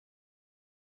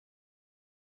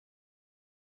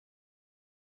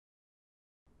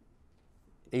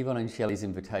Yvonne and Shelley's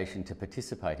invitation to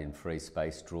participate in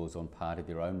FREESPACE draws on part of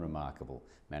their own remarkable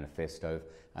manifesto of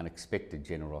unexpected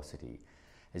generosity,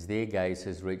 as their gaze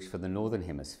has reached from the Northern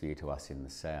Hemisphere to us in the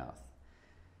South.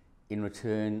 In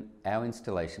return, our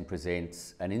installation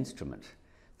presents an instrument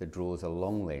that draws a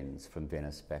long lens from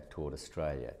Venice back toward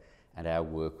Australia and our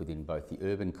work within both the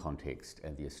urban context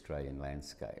and the Australian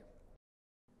landscape.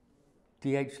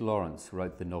 D.H. Lawrence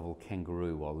wrote the novel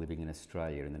Kangaroo while living in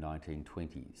Australia in the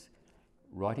 1920s.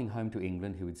 Writing home to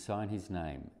England, he would sign his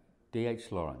name,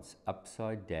 D.H. Lawrence,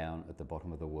 upside down at the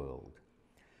bottom of the world.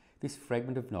 This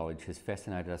fragment of knowledge has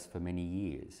fascinated us for many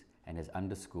years and has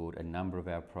underscored a number of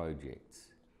our projects.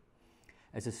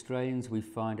 As Australians, we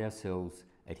find ourselves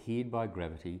adhered by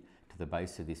gravity to the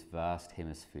base of this vast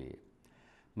hemisphere.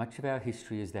 Much of our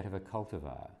history is that of a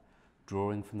cultivar,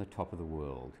 drawing from the top of the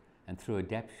world, and through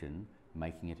adaptation,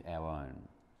 making it our own.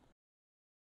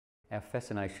 Our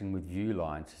fascination with view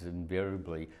lines has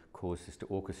invariably caused us to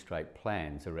orchestrate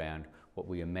plans around what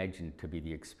we imagine to be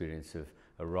the experience of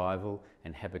arrival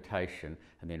and habitation,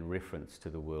 and then reference to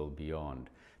the world beyond.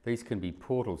 These can be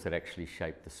portals that actually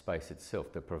shape the space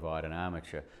itself, that provide an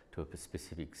armature to a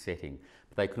specific setting.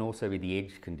 But they can also be the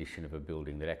edge condition of a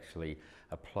building that actually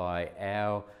apply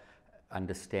our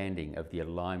understanding of the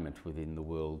alignment within the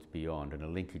world beyond, and a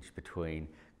linkage between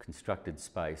constructed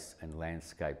space and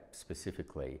landscape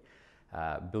specifically.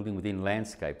 Building within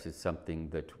landscapes is something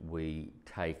that we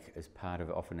take as part of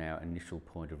often our initial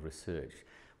point of research.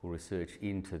 We'll research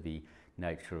into the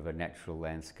nature of a natural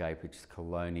landscape, its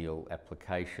colonial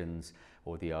applications,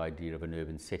 or the idea of an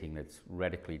urban setting that's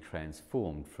radically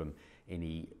transformed from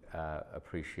any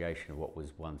appreciation of what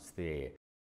was once there.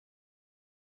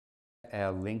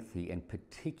 Our lengthy and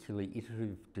particularly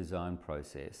iterative design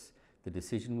process, the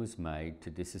decision was made to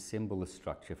disassemble the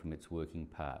structure from its working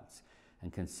parts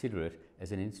and consider it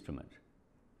as an instrument,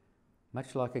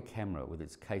 much like a camera with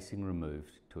its casing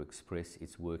removed to express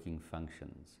its working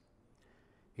functions.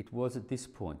 It was at this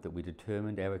point that we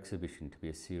determined our exhibition to be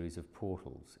a series of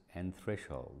portals and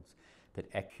thresholds that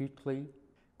acutely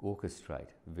orchestrate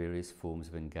various forms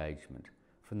of engagement,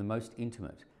 from the most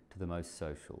intimate to the most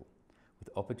social,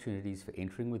 with opportunities for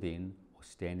entering within or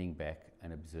standing back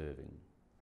and observing.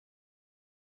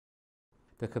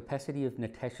 The capacity of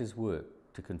Natasha's work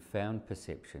to confound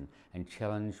perception and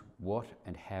challenge what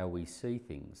and how we see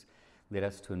things led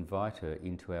us to invite her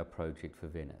into our project for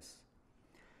Venice.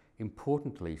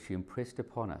 Importantly, she impressed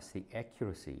upon us the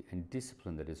accuracy and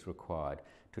discipline that is required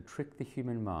to trick the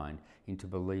human mind into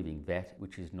believing that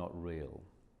which is not real.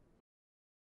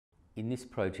 In this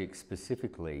project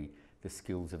specifically, the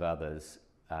skills of others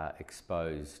are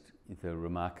exposed. The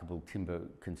remarkable timber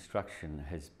construction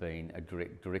has been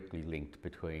directly linked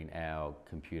between our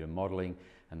computer modelling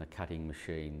and the cutting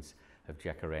machines of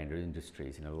Jacaranda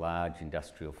Industries in a large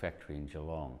industrial factory in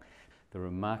Geelong. The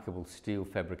remarkable steel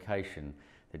fabrication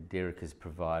that Derek has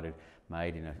provided,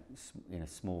 made in a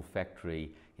small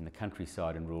factory in the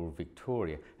countryside in rural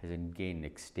Victoria, has again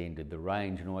extended the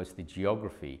range and almost the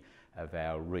geography of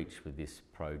our reach with this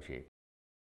project.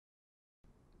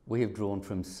 We have drawn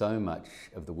from so much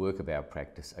of the work of our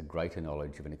practice a greater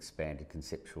knowledge of an expanded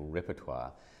conceptual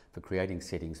repertoire for creating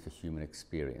settings for human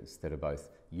experience that are both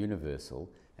universal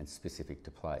and specific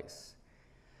to place.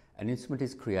 An instrument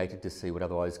is created to see what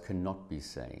otherwise cannot be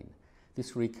seen.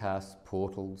 This recasts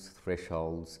portals,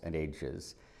 thresholds and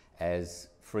edges as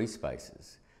free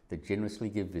spaces that generously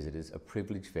give visitors a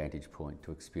privileged vantage point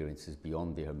to experiences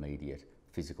beyond their immediate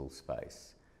physical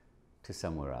space, to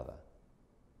somewhere other.